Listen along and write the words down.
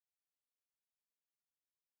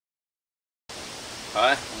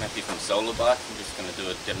Hi, I'm Matthew from Solar Bike. I'm just going to do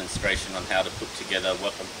a demonstration on how to put together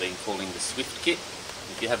what I've been calling the Swift kit.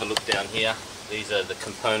 If you have a look down here, these are the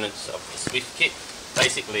components of the Swift kit.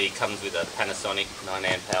 Basically it comes with a Panasonic 9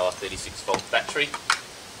 amp hour 36 volt battery,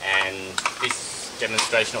 and this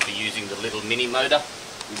demonstration will be using the little mini motor.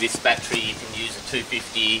 With this battery you can use a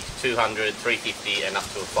 250, 200, 350 and up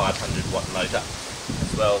to a 500 watt motor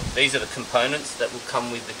as well. These are the components that will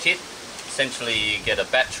come with the kit. Essentially you get a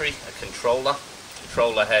battery, a controller. The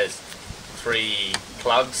controller has 3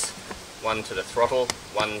 plugs, one to the throttle,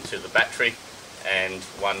 one to the battery, and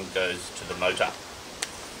one goes to the motor.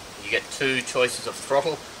 You get 2 choices of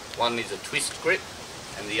throttle. One is a twist grip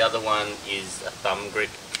and the other one is a thumb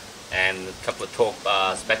grip, and a couple of torque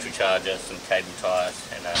bars, battery charger, some cable ties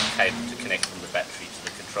and a cable to connect from the battery to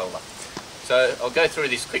the controller. So I'll go through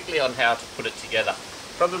this quickly on how to put it together.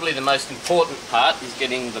 Probably the most important part is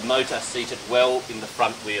getting the motor seated well in the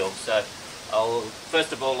front wheel. So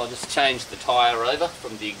first of all I'll just change the tyre over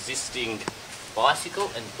from the existing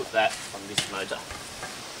bicycle and put that on this motor.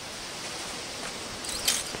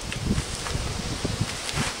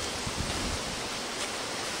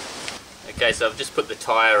 Okay, so I've just put the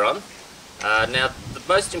tyre on. Now the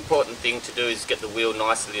most important thing to do is get the wheel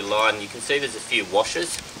nicely aligned. You can see there's a few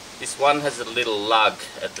washers. This one has a little lug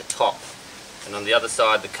at the top, and on the other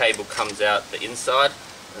side the cable comes out the inside.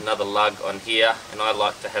 Another lug on here, and I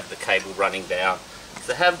like to have the cable running down.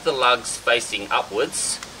 So have the lugs facing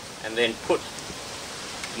upwards and then put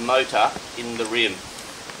the motor in the rim,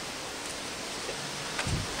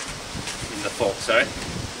 in the fork, sorry.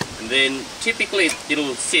 And then typically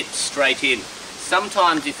it'll sit straight in.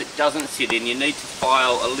 Sometimes if it doesn't sit in, you need to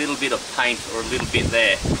file a little bit of paint or a little bit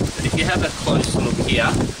there. But if you have a close look here,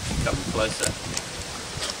 come closer,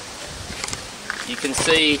 you can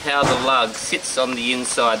see how the lug sits on the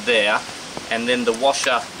inside there, and then the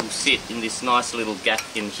washer will sit in this nice little gap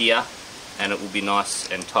in here, and it will be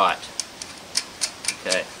nice and tight.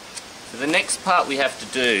 Okay, so the next part we have to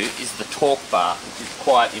do is the torque bar, which is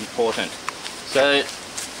quite important. So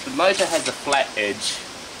the motor has a flat edge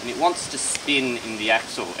and it wants to spin in the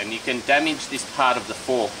axle, and you can damage this part of the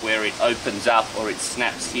fork where it opens up or it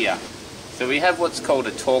snaps here. So we have what's called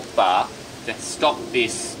a torque bar to stop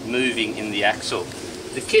this moving in the axle.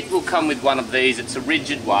 The kit will come with one of these. It's a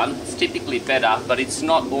rigid one. It's typically better, but it's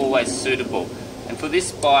not always suitable. And for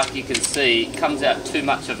this bike you can see it comes out too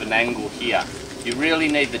much of an angle here. You really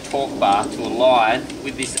need the torque bar to align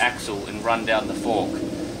with this axle and run down the fork.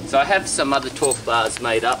 So I have some other torque bars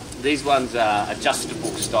made up. These ones are adjustable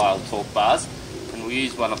style torque bars, and we'll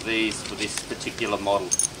use one of these for this particular model.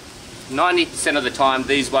 90% of the time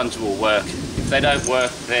these ones will work. If they don't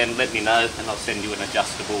work, then let me know and I'll send you an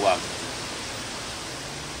adjustable one.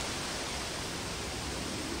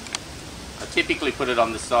 I typically put it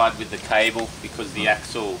on the side with the cable because the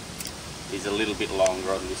axle is a little bit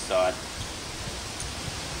longer on this side.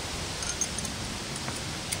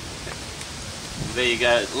 There you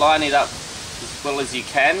go. Line it up as well as you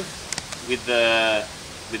can with the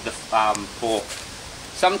fork.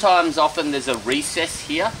 Sometimes, often there's a recess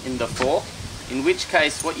here in the fork, in which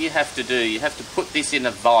case what you have to do, you have to put this in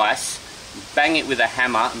a vise, bang it with a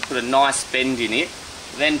hammer and put a nice bend in it,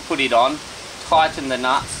 then put it on, tighten the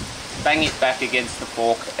nuts, bang it back against the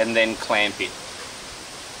fork and then clamp it.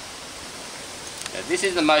 Now, this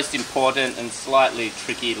is the most important and slightly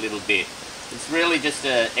tricky little bit. It's really just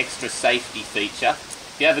an extra safety feature.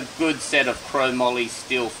 If you have a good set of chromoly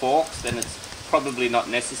steel forks, then it's probably not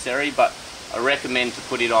necessary, but I recommend to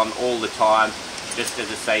put it on all the time just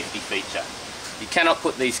as a safety feature. You cannot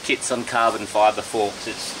put these kits on carbon fibre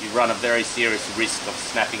forks. You run a very serious risk of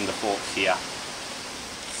snapping the forks here.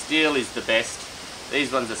 Steel is the best.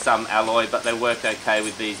 These ones are some alloy, but they work okay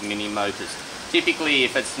with these mini motors. Typically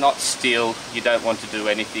if it's not steel, you don't want to do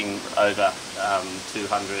anything over 200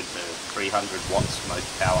 to 300 watts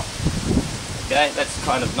most power. Okay, that's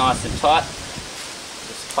kind of nice and tight.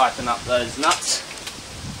 Just tighten up those nuts.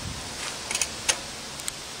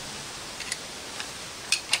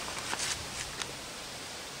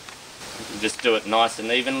 You can just do it nice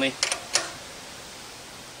and evenly.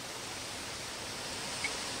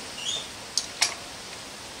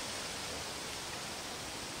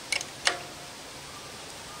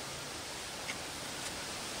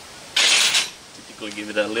 Give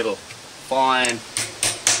it a little fine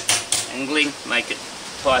angling, make it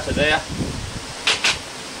tighter there.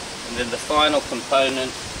 And then the final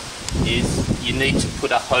component is you need to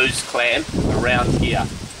put a hose clamp around here.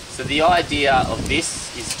 So the idea of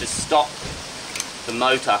this is to stop the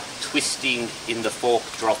motor twisting in the fork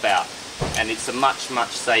dropout, and it's a much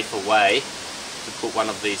safer way to put one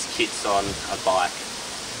of these kits on a bike.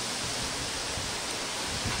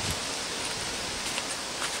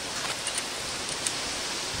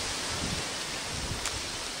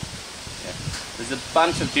 there's a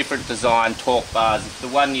bunch of different design torque bars. If the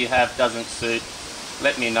one you have doesn't suit,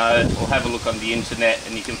 let me know, or have a look on the internet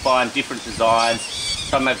and you can find different designs.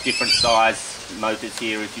 Some have different size motors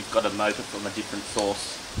here if you've got a motor from a different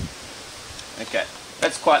source. Okay,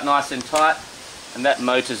 that's quite nice and tight, and that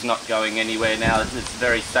motor's not going anywhere now. It's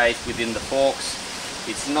very safe within the forks.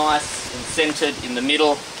 It's nice and centered in the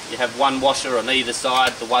middle. You have one washer on either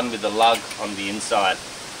side, the one with the lug on the inside.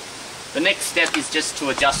 The next step is just to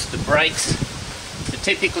adjust the brakes. So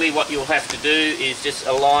typically what you'll have to do is just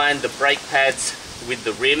align the brake pads with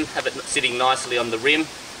the rim, have it sitting nicely on the rim.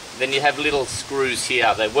 Then you have little screws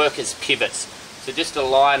here, they work as pivots. So just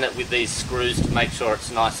align it with these screws to make sure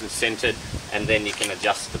it's nice and centered, and then you can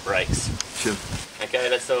adjust the brakes. Sure. Okay,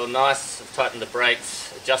 that's all nice. I've tightened the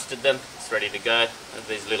brakes, adjusted them, it's ready to go. Have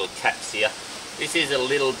these little caps here. This is a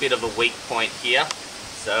little bit of a weak point here,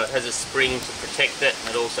 so it has a spring to protect it,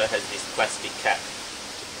 and it also has this plastic cap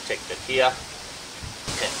to protect it here.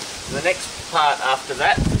 Okay. So the next part after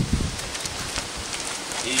that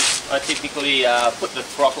is I typically put the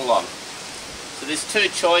throttle on. So there's two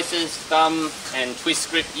choices, thumb and twist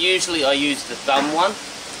grip. Usually I use the thumb one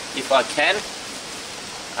if I can.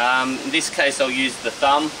 In this case I'll use the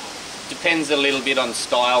thumb. Depends a little bit on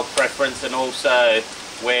style preference and also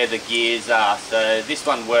where the gears are. So this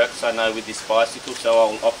one works, I know, with this bicycle, so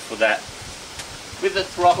I'll opt for that. With the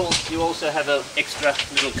throttle you also have an extra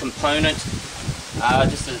little component,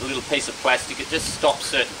 just a little piece of plastic. It just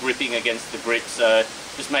stops it gripping against the grip, so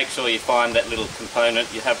just make sure you find that little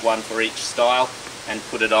component. You have one for each style and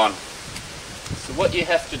put it on. So what you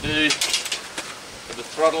have to do for the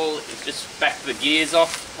throttle is just back the gears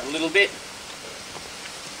off a little bit.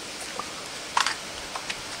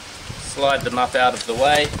 Slide them up out of the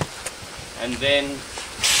way, and then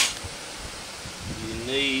you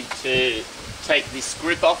need to take this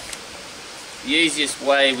grip off. The easiest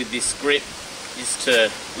way with this grip is to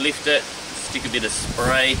lift it, stick a bit of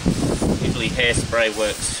spray. Usually hairspray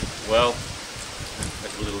works well.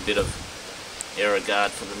 There's a little bit of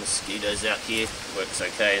Aerogard for the mosquitoes out here, works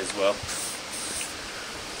okay as well.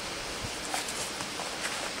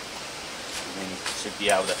 And then you should be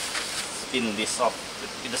able to spin this off with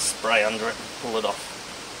a bit of spray under it and pull it off.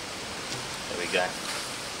 There we go.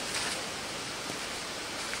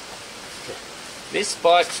 Okay. This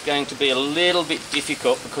bike's going to be a little bit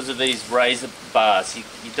difficult because of these razor bars. You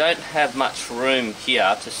don't have much room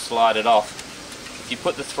here to slide it off. If you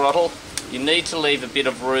put the throttle, you need to leave a bit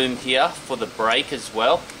of room here for the brake as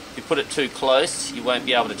well. If you put it too close, you won't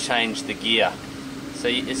be able to change the gear. So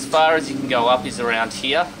as far as you can go up is around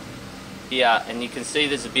here, and you can see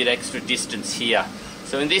there's a bit extra distance here.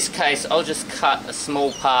 So in this case, I'll just cut a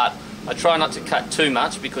small part. I try not to cut too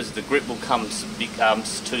much because the grip will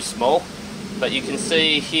becomes too small. But you can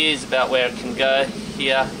see here's about where it can go,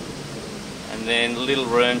 here, and then a little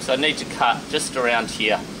room. So I need to cut just around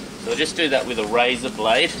here. So I'll just do that with a razor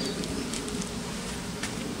blade.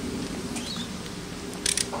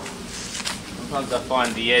 Sometimes I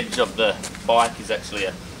find the edge of the bike is actually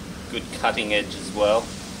a good cutting edge as well.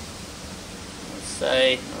 Let's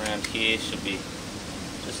say around here should be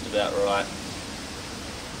just about right.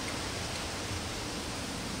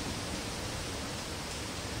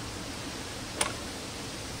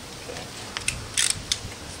 Okay.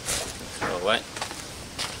 Let's go away.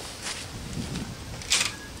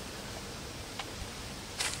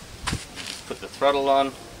 Just put the throttle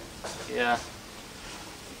on here.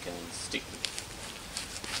 You can stick a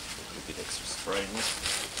little bit extra spray in this.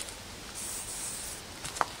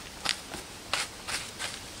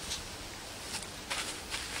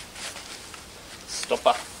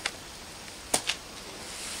 Stopper,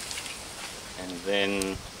 and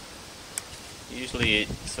then usually you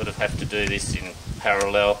sort of have to do this in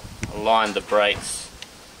parallel, align the brakes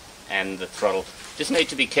and the throttle. Just need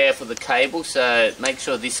to be careful of the cable, so make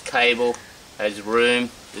sure this cable has room,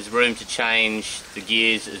 there's room to change the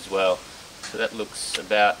gears as well. So that looks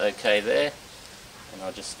about okay there, and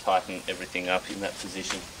I'll just tighten everything up in that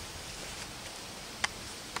position.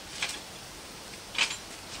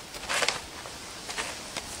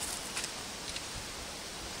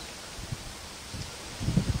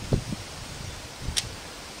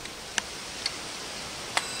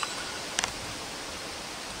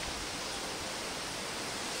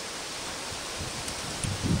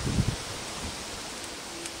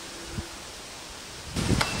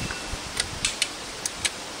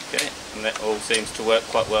 Okay, and that all seems to work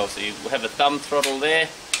quite well. So you have a thumb throttle there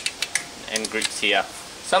and grips here.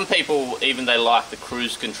 Some people even they like the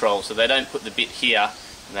cruise control, so they don't put the bit here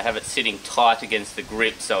and they have it sitting tight against the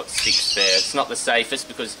grip so it sticks there. It's not the safest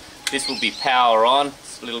because this will be power on.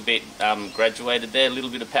 It's a little bit graduated there, a little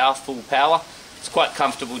bit of power, full power. It's quite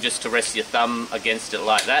comfortable just to rest your thumb against it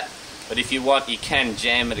like that, but if you want, you can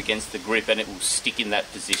jam it against the grip and it will stick in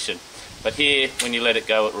that position. But here, when you let it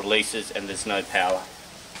go, it releases and there's no power.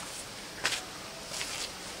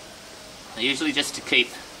 Usually, just to keep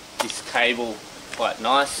this cable quite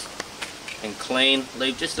nice and clean,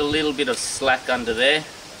 leave just a little bit of slack under there.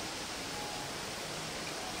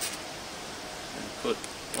 And put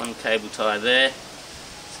one cable tie there.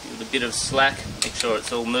 Just give it a bit of slack, make sure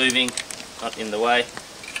it's all moving, not in the way.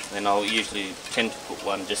 And then I'll usually tend to put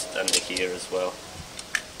one just under here as well.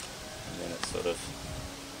 And then it's sort of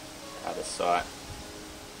out of sight.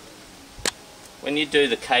 When you do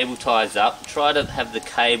the cable ties up, try to have the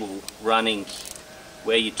cable running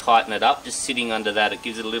where you tighten it up, just sitting under that. It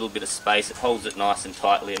gives it a little bit of space, it holds it nice and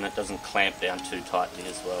tightly, and it doesn't clamp down too tightly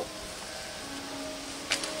as well.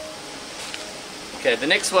 Okay, the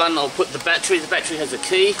next one, I'll put the battery. The battery has a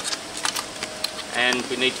key, and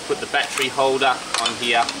we need to put the battery holder on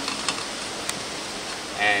here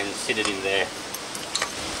and sit it in there.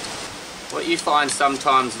 What you find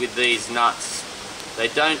sometimes with these nuts, they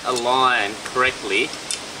don't align correctly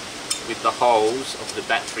with the holes of the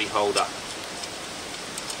battery holder.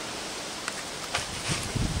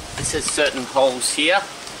 This has certain holes here.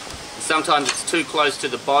 Sometimes it's too close to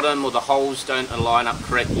the bottom or the holes don't align up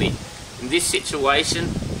correctly. In this situation,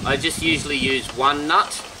 I just usually use one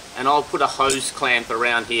nut and I'll put a hose clamp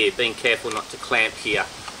around here, being careful not to clamp here.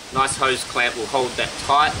 Nice hose clamp will hold that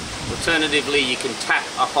tight. Alternatively, you can tap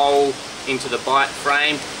a hole into the bike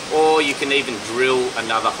frame, or you can even drill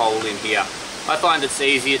another hole in here. I find it's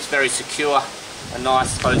easy, it's very secure, a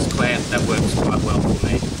nice hose clamp that works quite well for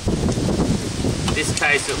me. In this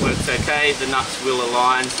case it works okay, the nuts will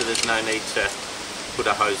align, so there's no need to put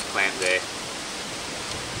a hose clamp there.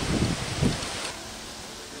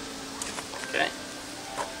 Okay,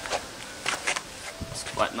 it's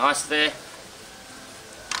quite nice there,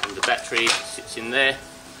 and the battery sits in there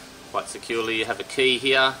quite securely. You have a key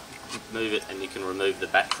here, move it and you can remove the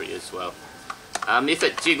battery as well. If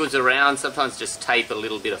it jiggles around, sometimes just tape a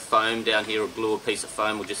little bit of foam down here or glue a piece of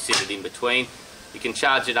foam or just sit it in between. You can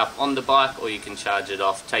charge it up on the bike or you can charge it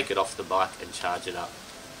off, take it off the bike and charge it up.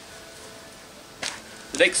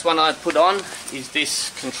 The next one I put on is this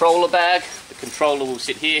controller bag. The controller will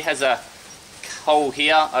sit here, has a hole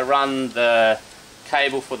here. I run the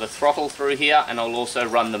cable for the throttle through here, and I'll also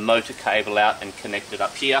run the motor cable out and connect it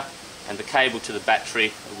up here. And the cable to the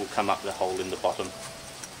battery will come up the hole in the bottom.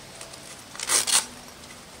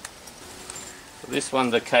 So this one,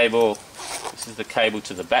 this is the cable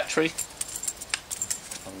to the battery.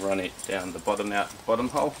 I'll run it down the bottom, out the bottom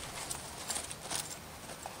hole.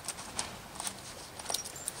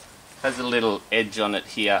 Has a little edge on it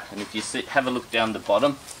here, and if you see, have a look down the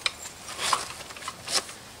bottom,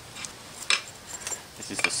 this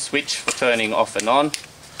is the switch for turning off and on.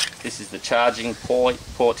 This is the charging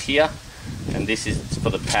port here, and this is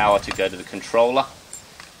for the power to go to the controller.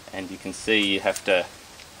 And you can see you have to,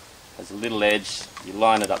 has a little edge, you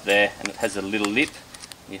line it up there, and it has a little lip,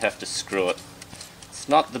 you have to screw it. It's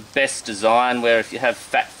not the best design, where if you have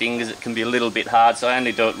fat fingers it can be a little bit hard, so I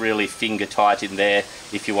only do it really finger tight in there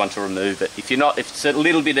if you want to remove it. If it's a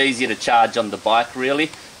little bit easier to charge on the bike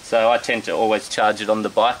really, so I tend to always charge it on the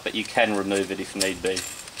bike, but you can remove it if need be.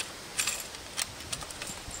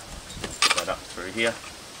 Up through here.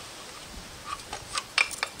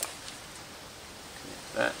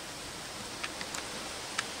 Connect that.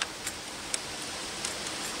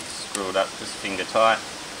 Screw it up just finger tight.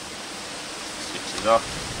 Switches off.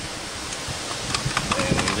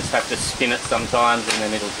 And you just have to spin it sometimes and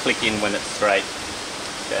then it'll click in when it's straight.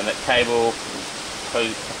 Okay, and that cable,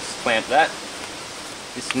 will clamp that.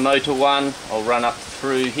 This motor one I'll run up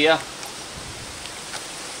through here.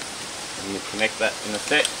 And we'll connect that in a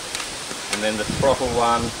sec. And then the throttle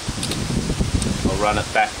one, I'll run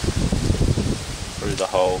it back through the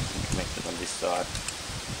hole and connect it on this side.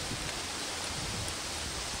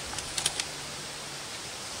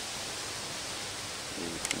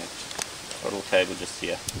 Connect throttle cable just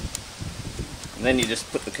here. And then you just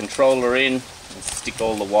put the controller in and stick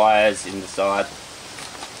all the wires in the side.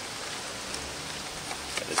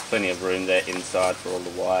 So there's plenty of room there inside for all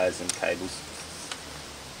the wires and cables.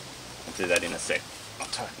 I'll do that in a sec. I'll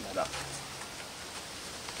tighten that up.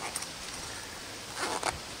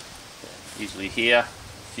 Usually here, a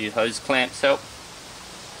few hose clamps help.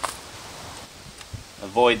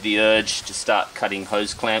 Avoid the urge to start cutting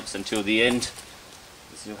hose clamps until the end,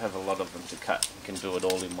 because you'll have a lot of them to cut. You can do it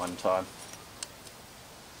all in one time.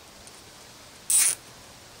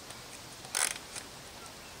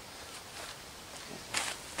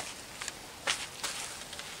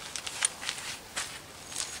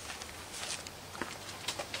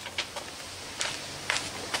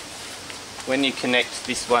 when you connect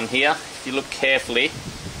this one here, if you look carefully,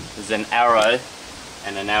 there's an arrow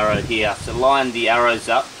and an arrow here. So line the arrows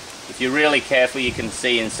up. If you're really careful, you can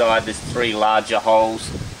see inside there's 3 larger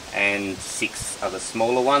holes and 6 other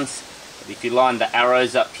smaller ones. But if you line the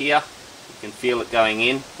arrows up here, you can feel it going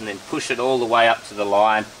in, and then push it all the way up to the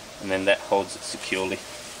line, and then that holds it securely.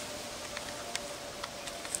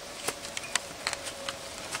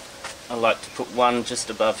 I like to put one just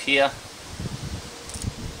above here.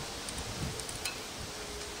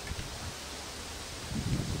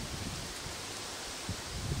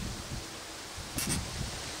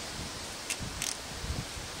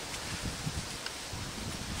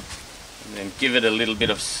 And then give it a little bit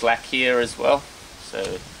of slack here as well, so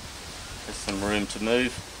there's some room to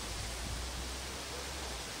move.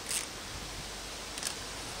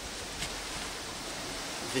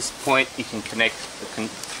 At this point you can connect the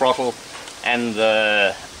throttle and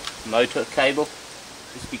the motor cable.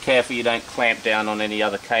 Just be careful you don't clamp down on any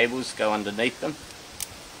other cables, go underneath them.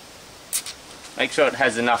 Make sure it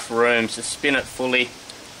has enough room, so spin it fully,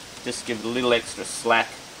 just give it a little extra slack,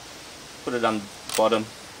 put it on the bottom,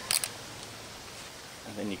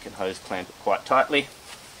 and then you can hose clamp it quite tightly.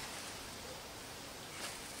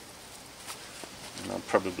 And I'll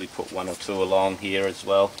probably put 1 or 2 along here as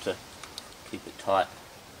well to keep it tight.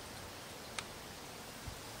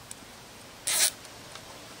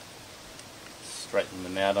 Straighten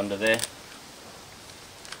them out under there.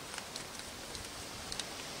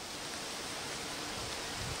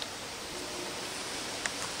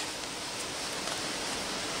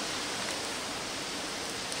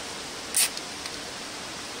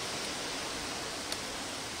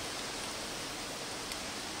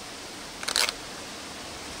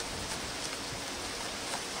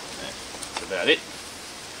 That's about it.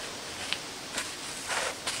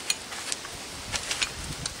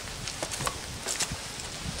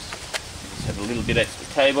 Have a little bit extra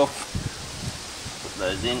cable, put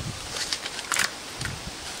those in.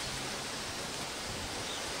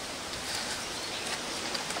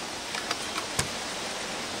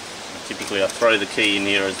 Typically I throw the key in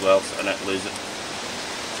here as well so I don't lose it.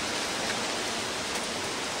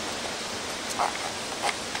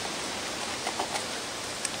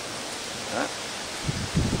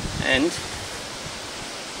 And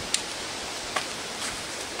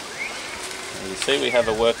you see we have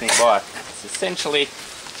a working bike. It's essentially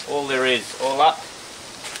all there is. All up,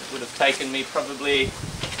 it would have taken me probably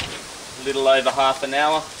a little over half an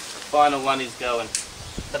hour. The final one is going.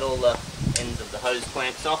 Cut all the ends of the hose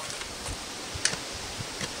clamps off.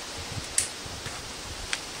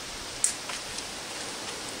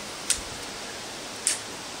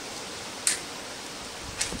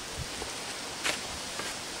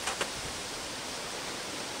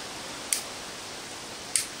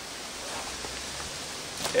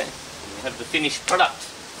 Okay, we have the finished product.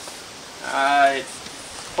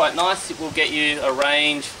 It's quite nice. It will get you a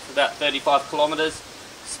range of about 35 kilometres.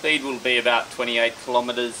 Speed will be about 28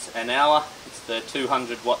 kilometres an hour. It's the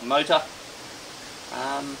 200 watt motor.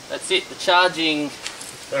 That's it. The charging,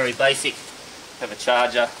 very basic. Have a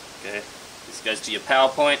charger. Okay. This goes to your power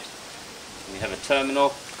point. And you have a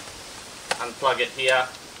terminal. Unplug it here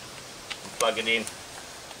and plug it in.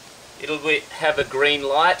 It'll have a green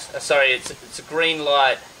light. It's a green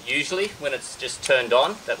light usually when it's just turned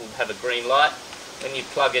on. That will have a green light. When you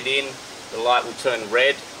plug it in, the light will turn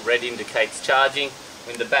red. Red indicates charging.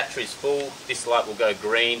 When the battery's full, this light will go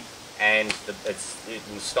green and it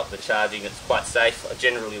will stop the charging. It's quite safe. I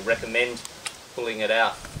generally recommend pulling it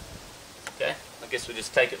out. Okay, I guess we'll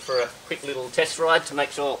just take it for a quick little test ride to make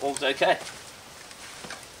sure all's okay.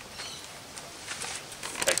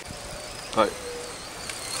 Right.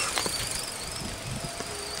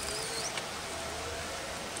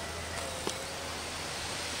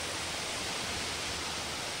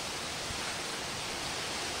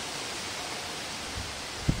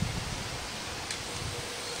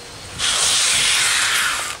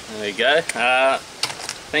 There you go.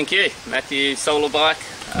 Thank you, Matthew Solar Bike.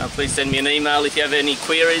 Please send me an email if you have any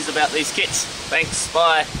queries about these kits. Thanks,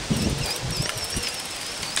 bye.